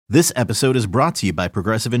This episode is brought to you by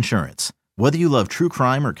Progressive Insurance. Whether you love true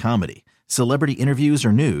crime or comedy, celebrity interviews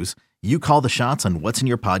or news, you call the shots on what's in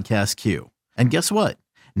your podcast queue. And guess what?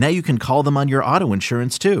 Now you can call them on your auto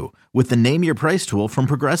insurance too with the Name Your Price tool from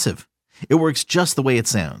Progressive. It works just the way it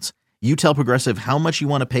sounds. You tell Progressive how much you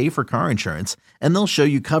want to pay for car insurance, and they'll show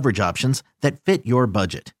you coverage options that fit your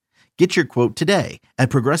budget. Get your quote today at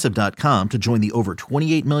Progressive.com to join the over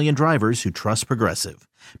 28 million drivers who trust Progressive.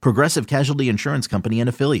 Progressive Casualty Insurance Company and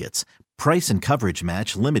Affiliates. Price and coverage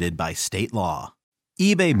match limited by state law.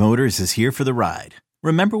 eBay Motors is here for the ride.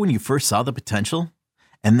 Remember when you first saw the potential?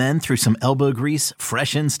 And then through some elbow grease,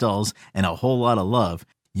 fresh installs, and a whole lot of love,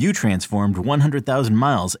 you transformed 100,000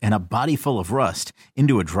 miles and a body full of rust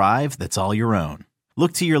into a drive that's all your own.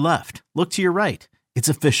 Look to your left. Look to your right. It's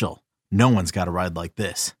official. No one's got a ride like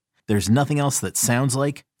this. There's nothing else that sounds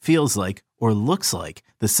like, feels like, or looks like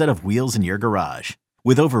the set of wheels in your garage.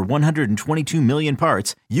 With over 122 million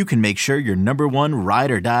parts, you can make sure your number one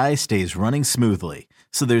ride or die stays running smoothly.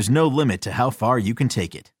 So there's no limit to how far you can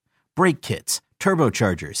take it. Brake kits,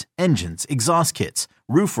 turbochargers, engines, exhaust kits,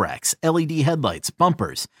 roof racks, LED headlights,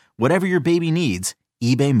 bumpers, whatever your baby needs,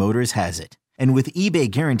 eBay Motors has it. And with eBay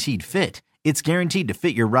Guaranteed Fit, it's guaranteed to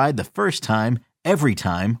fit your ride the first time, every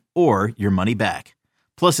time, or your money back.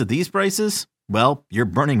 Plus, at these prices, well, you're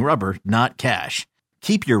burning rubber, not cash.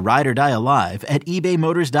 Keep your ride or die alive at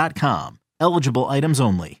ebaymotors.com. Eligible items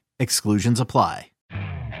only. Exclusions apply.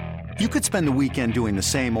 You could spend the weekend doing the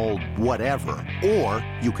same old whatever, or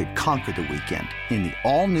you could conquer the weekend in the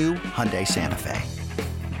all-new Hyundai Santa Fe.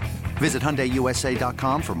 Visit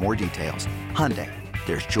HyundaiUSA.com for more details. Hyundai,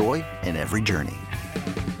 there's joy in every journey.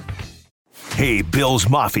 Hey, Bills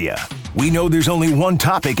Mafia. We know there's only one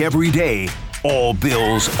topic every day. All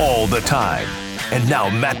Bills, all the time. And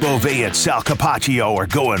now Matt Bove and Sal Capaccio are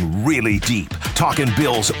going really deep, talking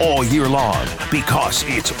Bills all year long, because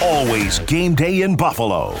it's always game day in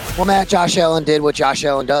Buffalo. Well, Matt, Josh Allen did what Josh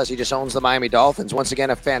Allen does. He just owns the Miami Dolphins. Once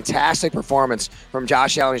again, a fantastic performance from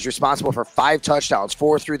Josh Allen. He's responsible for 5 touchdowns,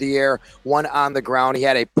 4 through the air, 1 on the ground. He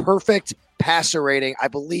had a perfect passer rating. I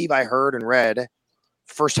believe I heard and read,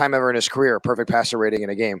 first time ever in his career, perfect passer rating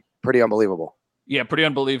in a game. Pretty unbelievable. Yeah, pretty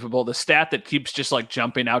unbelievable. The stat that keeps just like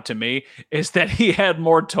jumping out to me is that he had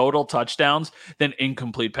more total touchdowns than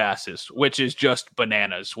incomplete passes, which is just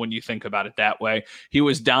bananas when you think about it that way. He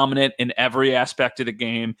was dominant in every aspect of the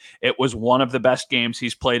game. It was one of the best games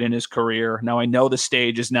he's played in his career. Now, I know the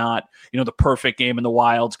stage is not, the perfect game in the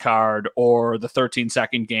wild card or the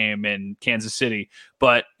 13-second game in Kansas City,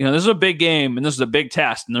 but, this is a big game and this is a big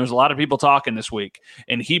test. And there's a lot of people talking this week.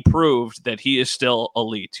 And he proved that he is still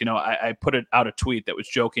elite. I put it out a tweet that was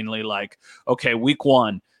jokingly like, okay, week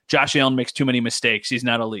 1, Josh Allen makes too many mistakes. He's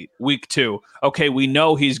not elite. Week 2, okay, we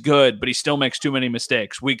know he's good, but he still makes too many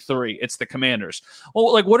mistakes. Week 3, it's the Commanders.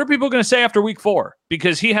 Well, what are people going to say after week 4?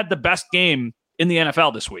 Because he had the best game in the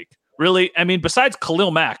NFL this week. Really? I mean, besides Khalil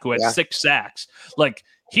Mack, who had 6 sacks,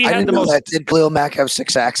 he had the most. Did Khalil Mack have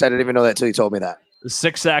 6 sacks? I didn't even know that until you told me that.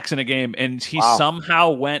 6 sacks in a game, and he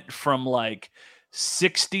somehow went from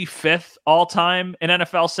 65th all time in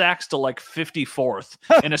NFL sacks to 54th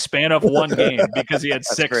in a span of one game because he had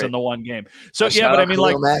 6 great. in the one game. So but I mean,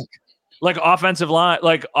 offensive line,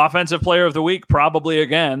 offensive player of the week, probably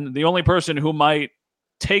again. The only person who might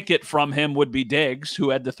take it from him would be Diggs,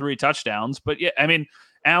 who had the 3 touchdowns. But yeah, I mean,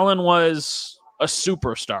 Allen was a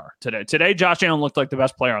superstar today. Today, Josh Allen looked like the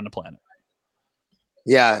best player on the planet.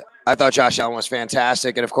 Yeah, I thought Josh Allen was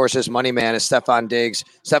fantastic. And, of course, his money man is Stephon Diggs.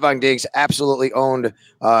 Stephon Diggs absolutely owned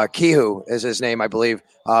Kihu is his name, I believe,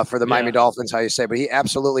 for the Miami Dolphins, how you say. But he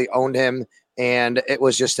absolutely owned him, and it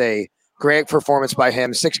was just a great performance by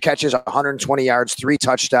him. 6 catches, 120 yards, 3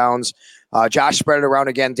 touchdowns. Josh spread it around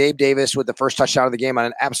again. Dave Davis with the first touchdown of the game on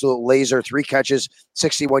an absolute laser. 3 catches,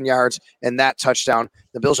 61 yards, and that touchdown.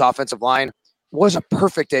 The Bills' offensive line was a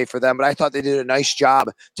perfect day for them, but I thought they did a nice job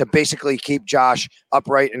to basically keep Josh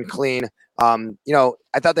upright and clean. I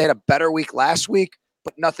thought they had a better week last week,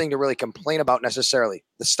 but nothing to really complain about necessarily.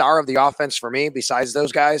 The star of the offense for me, besides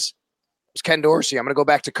those guys, was Ken Dorsey. I'm going to go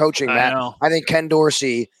back to coaching, Matt. I think Ken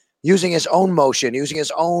Dorsey, using his own motion, using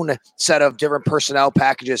his own set of different personnel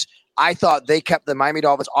packages, I thought they kept the Miami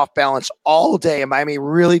Dolphins off balance all day, and Miami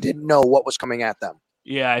really didn't know what was coming at them.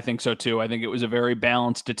 Yeah, I think so too. I think it was a very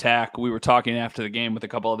balanced attack. We were talking after the game with a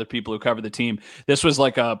couple other people who covered the team. This was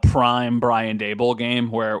like a prime Brian Daboll game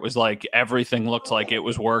where it was like everything looked like it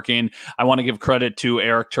was working. I want to give credit to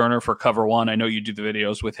Eric Turner for Cover One. I know you do the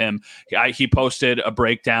videos with him. He posted a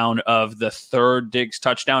breakdown of the third Diggs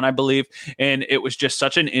touchdown, I believe, and it was just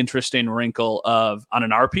such an interesting wrinkle of on an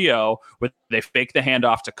RPO where they fake the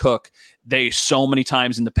handoff to Cook. They so many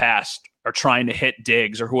times in the past are trying to hit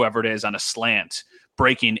Diggs or whoever it is on a slant,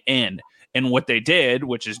 breaking in. And what they did,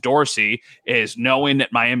 which is Dorsey, is knowing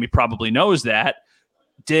that Miami probably knows that,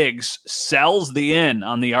 Diggs sells the in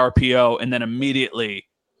on the RPO and then immediately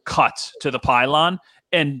cuts to the pylon,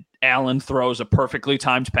 and Allen throws a perfectly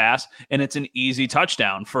timed pass, and it's an easy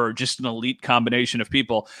touchdown for just an elite combination of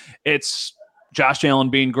people. It's Josh Allen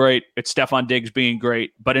being great. It's Stephon Diggs being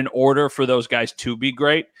great. But in order for those guys to be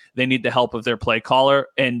great, they need the help of their play caller,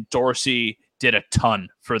 and Dorsey did a ton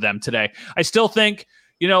for them today. I still think,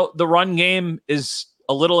 the run game is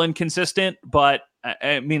a little inconsistent, but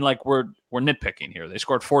I mean, like we're nitpicking here. They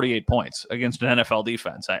scored 48 points against an NFL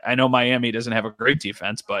defense. I know Miami doesn't have a great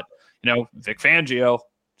defense, but Vic Fangio is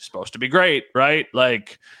supposed to be great, right?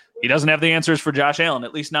 Like he doesn't have the answers for Josh Allen,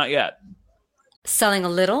 at least not yet. Selling a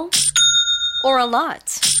little or a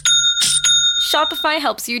lot? Shopify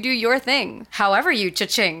helps you do your thing, however you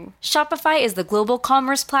cha-ching. Shopify is the global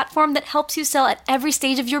commerce platform that helps you sell at every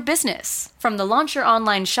stage of your business. From the launch your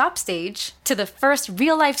online shop stage, to the first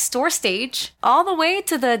real-life store stage, all the way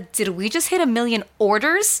to the did we just hit 1 million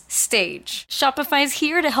orders stage. Shopify's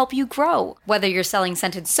here to help you grow. Whether you're selling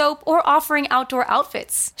scented soap or offering outdoor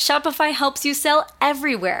outfits, Shopify helps you sell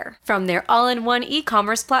everywhere. From their all-in-one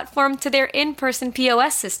e-commerce platform to their in-person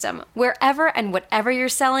POS system, wherever and whatever you're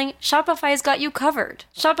selling, Shopify's got you covered.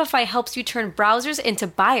 Shopify helps you turn browsers into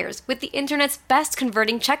buyers with the internet's best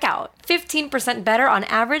converting checkout. 15% better on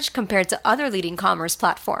average compared to other leading commerce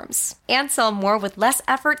platforms. And sell more with less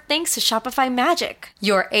effort thanks to Shopify Magic,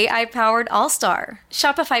 your AI-powered all-star.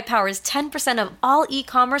 Shopify powers 10% of all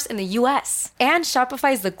e-commerce in the U.S. And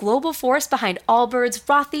Shopify is the global force behind Allbirds,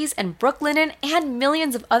 Rothy's, and Brooklinen, and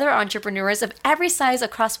millions of other entrepreneurs of every size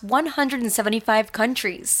across 175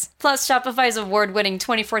 countries. Plus, Shopify's award-winning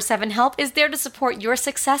 24/7 help is there to support your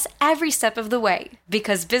success every step of the way.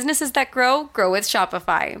 Because businesses that grow with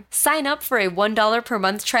Shopify. Sign up for a $1 per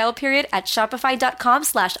month trial period at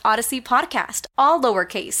shopify.com/Odyssey Podcast, all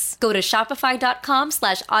lowercase. Go to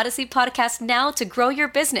shopify.com/Odyssey Podcast now to grow your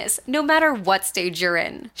business, no matter what stage you're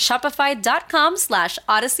in.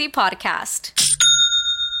 Shopify.com/Odyssey Podcast.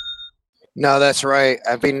 No, that's right.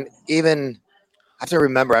 I mean, even I have to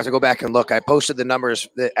remember, I have to go back and look. I posted the numbers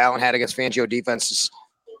that Allen had against Fangio defenses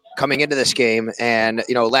coming into this game. And,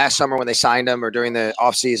 last summer when they signed him or during the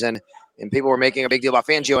offseason, and people were making a big deal about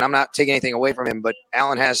Fangio, and I'm not taking anything away from him, but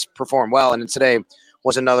Allen has performed well. And today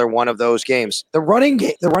was another one of those games. The running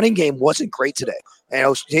game wasn't great today.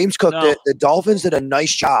 And James Cook, the Dolphins did a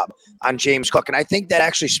nice job on James Cook. And I think that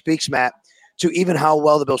actually speaks, Matt, to even how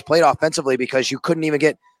well the Bills played offensively, because you couldn't even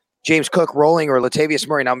get James Cook rolling or Latavius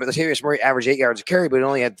Murray. Now, Latavius Murray averaged 8 yards a carry, but he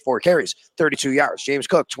only had 4 carries, 32 yards. James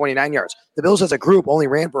Cook, 29 yards. The Bills as a group only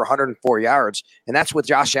ran for 104 yards, and that's with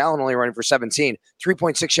Josh Allen only running for 17,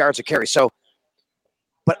 3.6 yards a carry. So,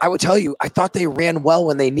 but I would tell you, I thought they ran well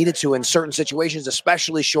when they needed to in certain situations,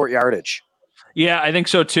 especially short yardage. Yeah, I think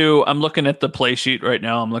so too. I'm looking at the play sheet right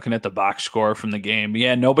now. I'm looking at the box score from the game.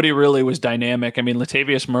 Yeah, nobody really was dynamic. I mean,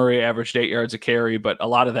 Latavius Murray averaged 8 yards a carry, but a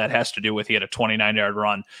lot of that has to do with he had a 29-yard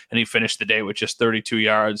run, and he finished the day with just 32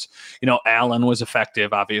 yards. Allen was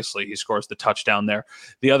effective. Obviously, he scores the touchdown there.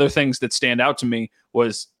 The other things that stand out to me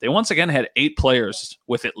was they once again had 8 players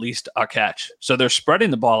with at least a catch. So they're spreading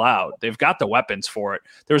the ball out. They've got the weapons for it.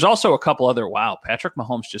 There's also a couple other, Patrick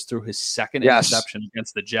Mahomes just threw his second interception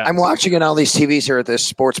against the Jets. I'm watching it on all these TVs here at this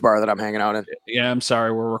sports bar that I'm hanging out in. Yeah, I'm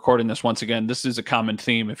sorry. We're recording this once again. This is a common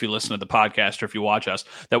theme if you listen to the podcast or if you watch us,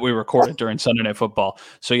 that we recorded during Sunday Night Football.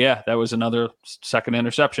 So yeah, that was another second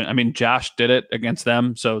interception. I mean, Josh did it against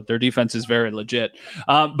them, so their defense is very legit.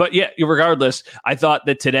 But yeah, regardless, I thought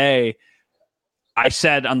that today, I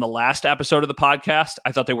said on the last episode of the podcast,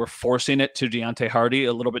 I thought they were forcing it to Deontay Hardy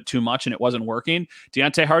a little bit too much, and it wasn't working.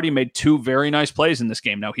 Deontay Hardy made 2 very nice plays in this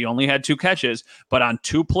game. Now, he only had 2 catches, but on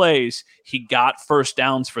 2 plays, he got first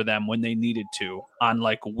downs for them when they needed to on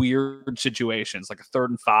like weird situations, like a 3rd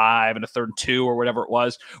and 5 and a 3rd and 2 or whatever it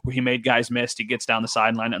was, where he made guys miss. He gets down the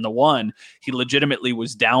sideline, and the one, he legitimately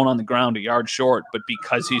was down on the ground a yard short, but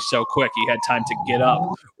because he's so quick, he had time to get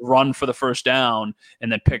up, run for the first down,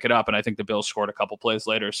 and then pick it up. And I think the Bills scored a couple plays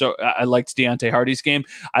later. So I liked Deontay Hardy's game.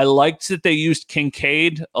 I liked that they used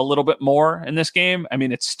Kincaid a little bit more in this game. I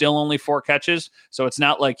mean, it's still only 4 catches, so it's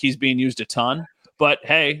not like he's being used a ton. But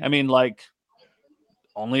hey, I mean, like,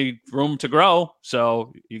 only room to grow.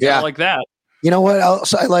 So you got like that. You know what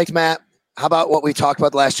else I liked, Matt? How about what we talked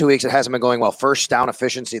about the last 2 weeks? It hasn't been going well. First down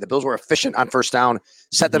efficiency. The Bills were efficient on first down,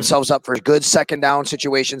 set themselves up for good second down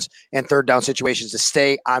situations and third down situations to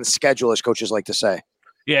stay on schedule, as coaches like to say.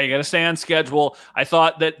 Yeah, you got to stay on schedule. I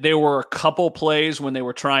thought that there were a couple plays when they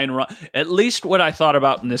were trying to run. At least what I thought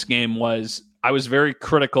about in this game was I was very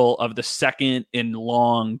critical of the second and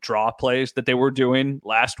long draw plays that they were doing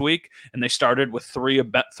last week, and they started with three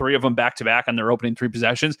of them back to back on their opening 3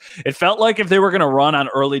 possessions. It felt like if they were going to run on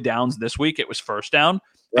early downs this week, it was first down.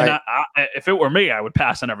 Right. And if it were me, I would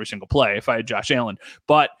pass on every single play if I had Josh Allen.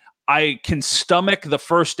 But I can stomach the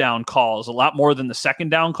first down calls a lot more than the second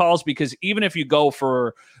down calls, because even if you go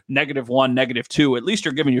for -1, -2, at least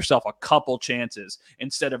you're giving yourself a couple chances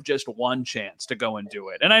instead of just one chance to go and do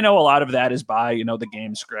it. And I know a lot of that is by, the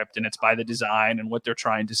game script, and it's by the design and what they're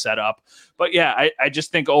trying to set up. But yeah, I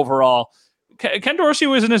just think overall, Ken Dorsey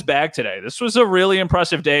was in his bag today. This was a really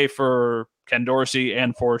impressive day for Ken Dorsey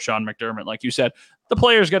and for Sean McDermott. Like you said, the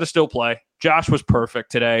players got to still play. Josh was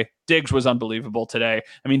perfect today. Diggs was unbelievable today.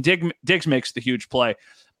 I mean, Diggs makes the huge play.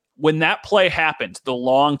 When that play happened, the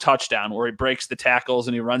long touchdown where he breaks the tackles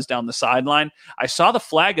and he runs down the sideline, I saw the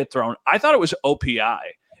flag get thrown. I thought it was OPI.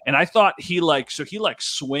 And I thought he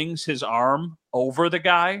swings his arm over the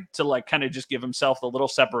guy to kind of just give himself the little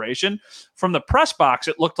separation. From the press box,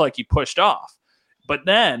 it looked like he pushed off. But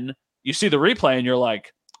then you see the replay and you're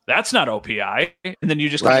like, that's not OPI. And then you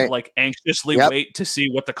just kind of anxiously wait to see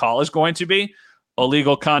what the call is going to be.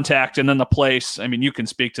 Illegal contact. And then the place, I mean, you can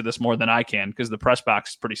speak to this more than I can because the press box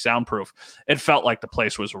is pretty soundproof. It felt like the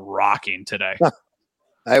place was rocking today.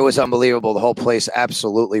 It was unbelievable. The whole place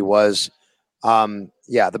absolutely was.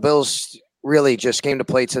 The Bills really just came to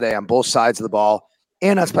play today on both sides of the ball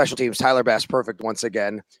and on special teams. Tyler Bass perfect once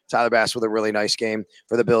again. Tyler Bass with a really nice game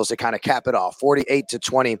for the Bills to kind of cap it off.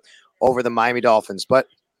 48-20 over the Miami Dolphins. But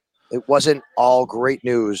it wasn't all great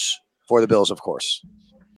news for the Bills, of course.